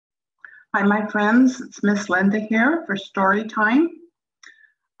Hi, my friends. It's Miss Linda here for Story Time.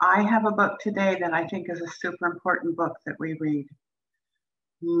 I have a book today that I think is a super important book that we read.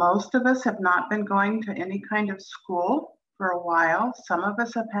 Most of us have not been going to any kind of school for a while. Some of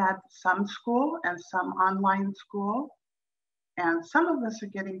us have had some school and some online school, and some of us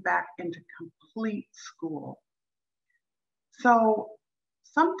are getting back into complete school. So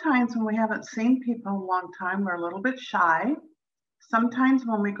sometimes when we haven't seen people in a long time, we're a little bit shy. Sometimes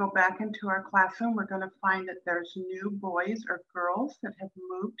when we go back into our classroom, we're going to find that there's new boys or girls that have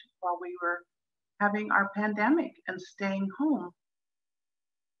moved while we were having our pandemic and staying home.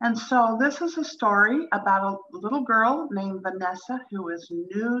 And so this is a story about a little girl named Vanessa who is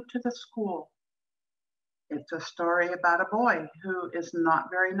new to the school. It's a story about a boy who is not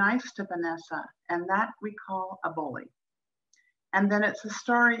very nice to Vanessa, and that we call a bully. And then it's a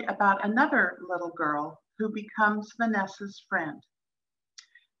story about another little girl who becomes Vanessa's friend.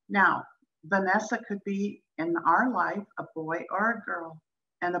 Now, Vanessa could be in our life a boy or a girl,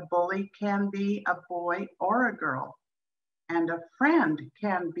 and a bully can be a boy or a girl, and a friend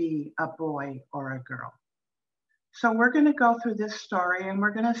can be a boy or a girl. So we're going to go through this story and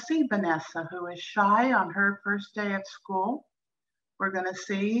we're going to see Vanessa, who is shy on her first day of school. We're going to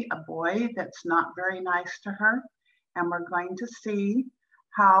see a boy that's not very nice to her, and we're going to see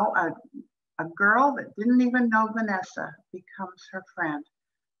how a girl that didn't even know Vanessa becomes her friend.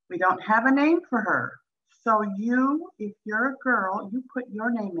 We don't have a name for her. So if you're a girl, you put your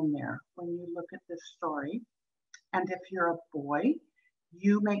name in there when you look at this story. And if you're a boy,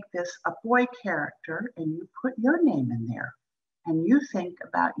 you make this a boy character and you put your name in there. And you think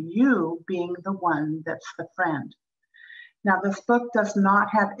about you being the one that's the friend. Now, this book does not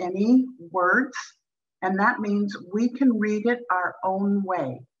have any words, and that means we can read it our own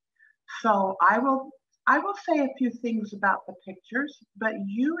way. So I will say a few things about the pictures, but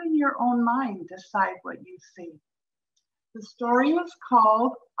you in your own mind decide what you see. The story is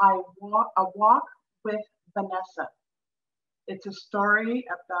called A Walk with Vanessa. It's a story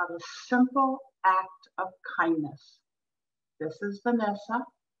about a simple act of kindness. This is Vanessa,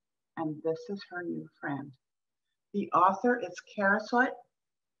 and this is her new friend. The author is Carislet,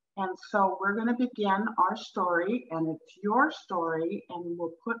 and so we're going to begin our story, and it's your story, and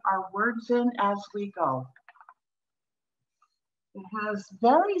we'll put our words in as we go. It has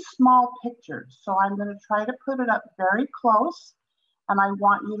very small pictures, so I'm going to try to put it up very close, and I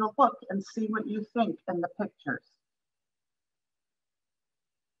want you to look and see what you think in the pictures.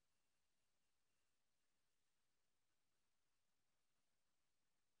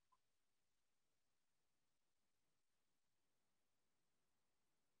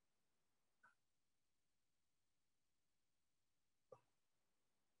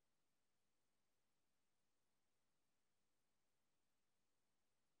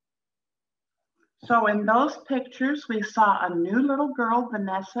 So in those pictures, we saw a new little girl,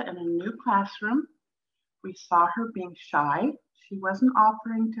 Vanessa, in a new classroom. We saw her being shy. She wasn't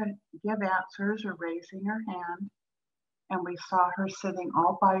offering to give answers or raising her hand. And we saw her sitting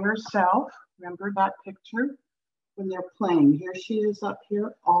all by herself. Remember that picture? When they're playing. Here she is up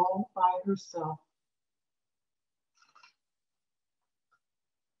here all by herself.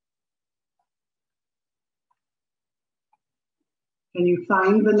 Can you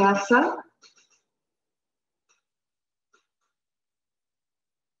find Vanessa?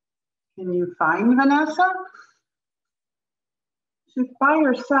 Can you find Vanessa? She's by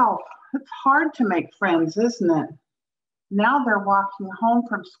herself. It's hard to make friends, isn't it? Now they're walking home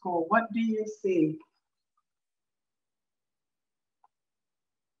from school. What do you see?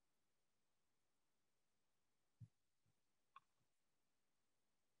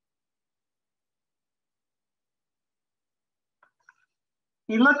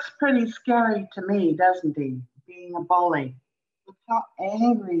 He looks pretty scary to me, doesn't he? Being a bully. Look how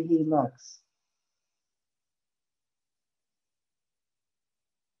angry he looks.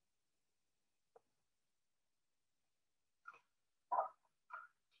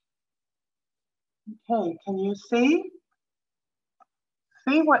 Okay, can you see?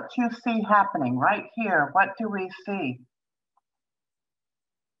 See what you see happening right here. What do we see?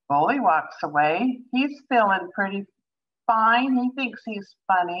 Bully walks away. He's feeling pretty fine. He thinks he's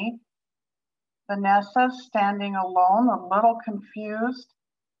funny. Vanessa's standing alone, a little confused.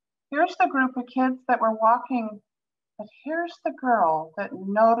 Here's the group of kids that were walking, but here's the girl that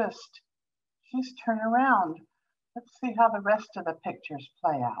noticed. She's turned around. Let's see how the rest of the pictures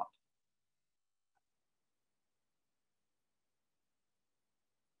play out.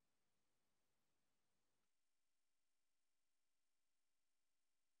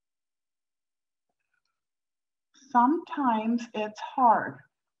 Sometimes it's hard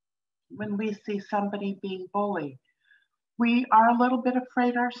when we see somebody being bullied. We are a little bit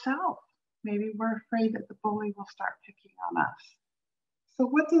afraid ourselves. Maybe we're afraid that the bully will start picking on us. So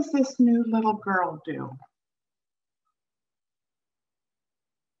what does this new little girl do?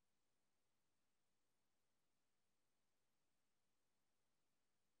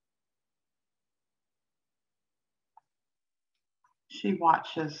 She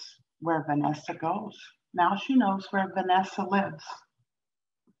watches where Vanessa goes. Now she knows where Vanessa lives.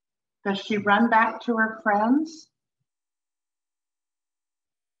 Does she run back to her friends?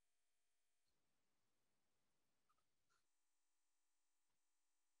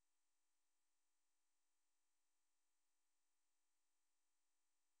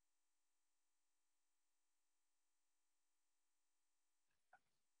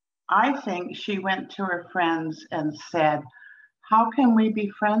 I think she went to her friends and said, how can we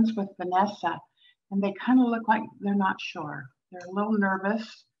be friends with Vanessa? And they kind of look like they're not sure. They're a little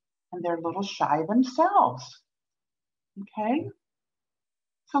nervous and they're a little shy themselves. Okay?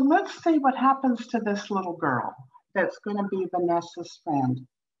 So let's see what happens to this little girl that's going to be Vanessa's friend.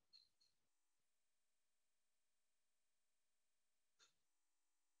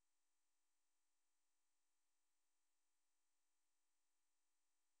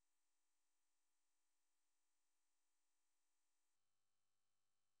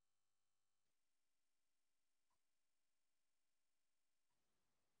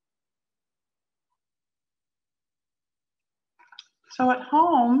 So at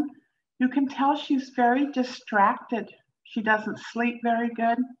home, you can tell she's very distracted. She doesn't sleep very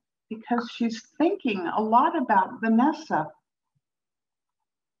good because she's thinking a lot about Vanessa.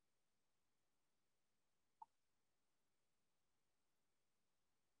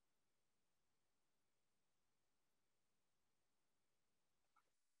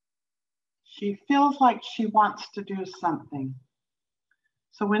 She feels like she wants to do something.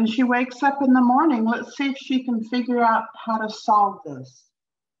 So when she wakes up in the morning, let's see if she can figure out how to solve this.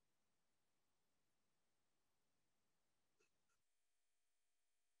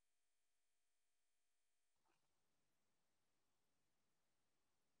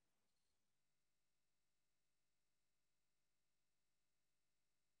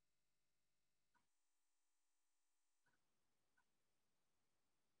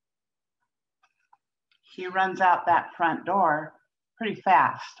 She runs out that front door pretty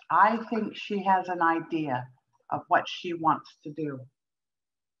fast. I think she has an idea of what she wants to do.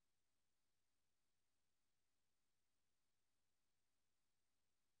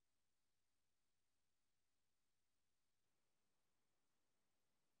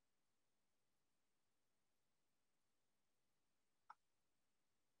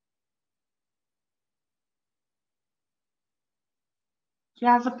 She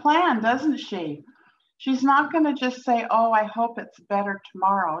has a plan, doesn't she? She's not going to just say, oh, I hope it's better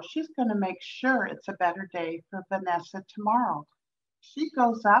tomorrow. She's going to make sure it's a better day for Vanessa tomorrow. She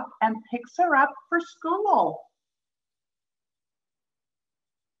goes up and picks her up for school.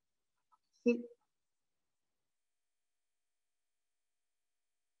 See,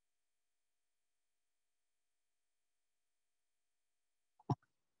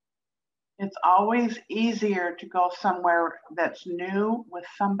 it's always easier to go somewhere that's new with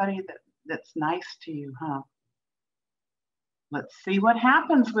somebody that's nice to you, huh? Let's see what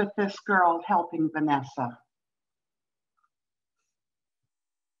happens with this girl helping Vanessa.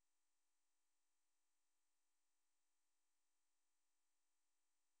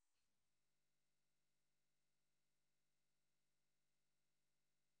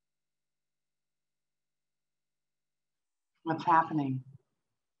 What's happening?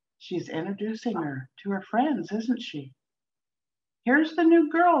 She's introducing her to her friends, isn't she? Here's the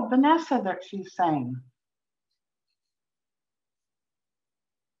new girl, Vanessa, that she's saying.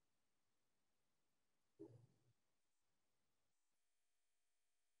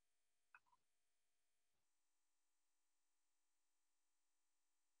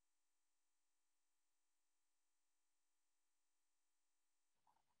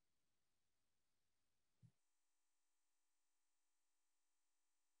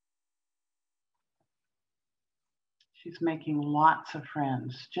 She's making lots of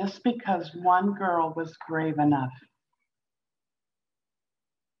friends just because one girl was brave enough.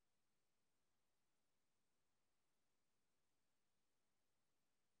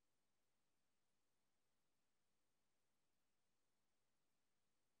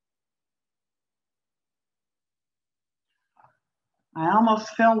 I almost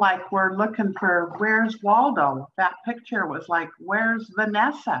feel like we're looking for where's Waldo? That picture was like, where's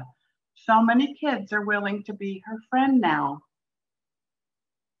Vanessa? So many kids are willing to be her friend now.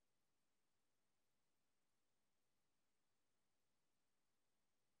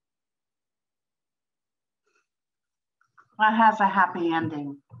 has a happy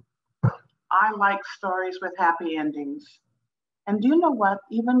ending. I like stories with happy endings. And do you know what?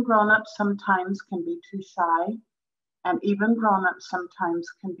 Even grown-ups sometimes can be too shy, and even grown-ups sometimes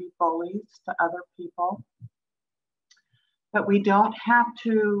can be bullies to other people. But we don't have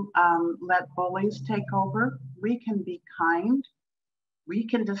to let bullies take over. We can be kind. We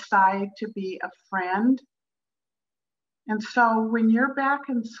can decide to be a friend. And so when you're back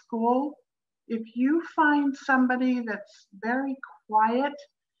in school, if you find somebody that's very quiet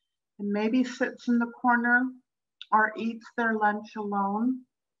and maybe sits in the corner or eats their lunch alone,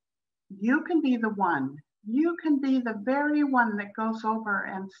 you can be the one. You can be the very one that goes over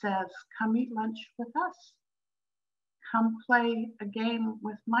and says, come eat lunch with us. Come play a game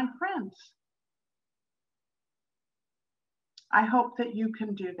with my friends. I hope that you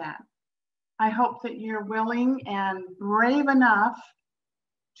can do that. I hope that you're willing and brave enough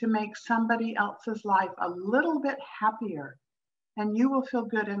to make somebody else's life a little bit happier, and you will feel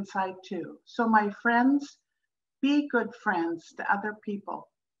good inside too. So my friends, be good friends to other people.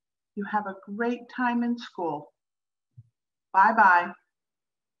 You have a great time in school. Bye-bye.